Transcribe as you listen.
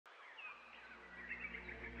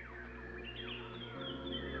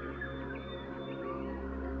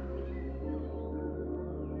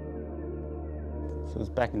So it was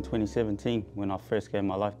back in 2017 when I first gave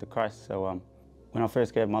my life to Christ. So when I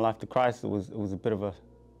first gave my life to Christ, it was a bit of a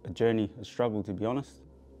journey, a struggle, to be honest.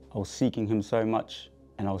 I was seeking Him so much,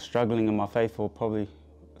 and I was struggling in my faith for probably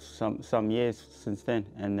some years since then.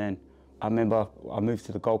 And then I remember I moved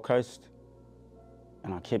to the Gold Coast,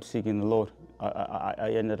 and I kept seeking the Lord.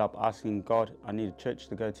 I ended up asking God, I need a church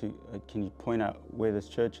to go to. Can you point out where this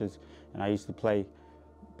church is? And I used to play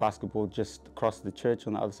basketball just across the church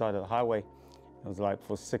on the other side of the highway. It was like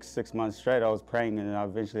for six months straight I was praying, and then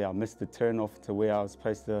eventually I missed the turn off to where I was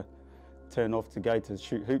supposed to turn off to go to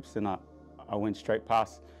shoot hoops, and I went straight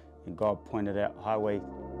past, and God pointed out Highway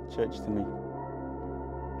Church to me.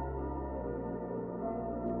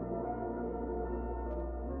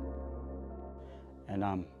 And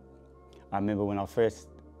I remember when I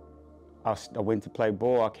went to play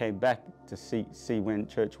ball, I came back to see when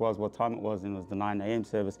church was, what time it was, and it was the 9 a.m.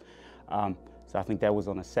 service. So I think that was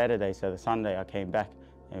on a Saturday, so the Sunday I came back,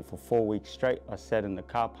 and for 4 weeks straight I sat in the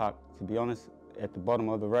car park, to be honest, at the bottom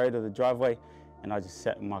of the road of the driveway, and I just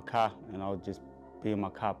sat in my car, and I would just be in my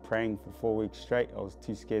car praying for 4 weeks straight. I was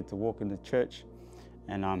too scared to walk into church,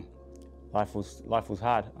 and life was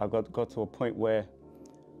hard. I got to a point where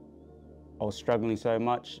I was struggling so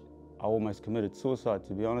much, I almost committed suicide,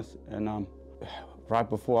 to be honest. And right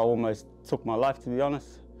before I almost took my life, to be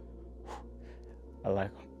honest,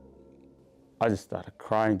 I just started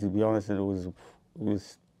crying, to be honest, and it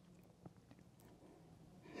was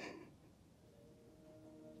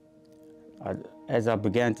as I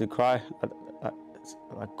began to cry,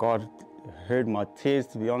 like God heard my tears,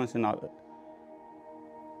 to be honest, and I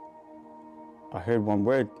heard one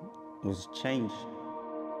word. It was change.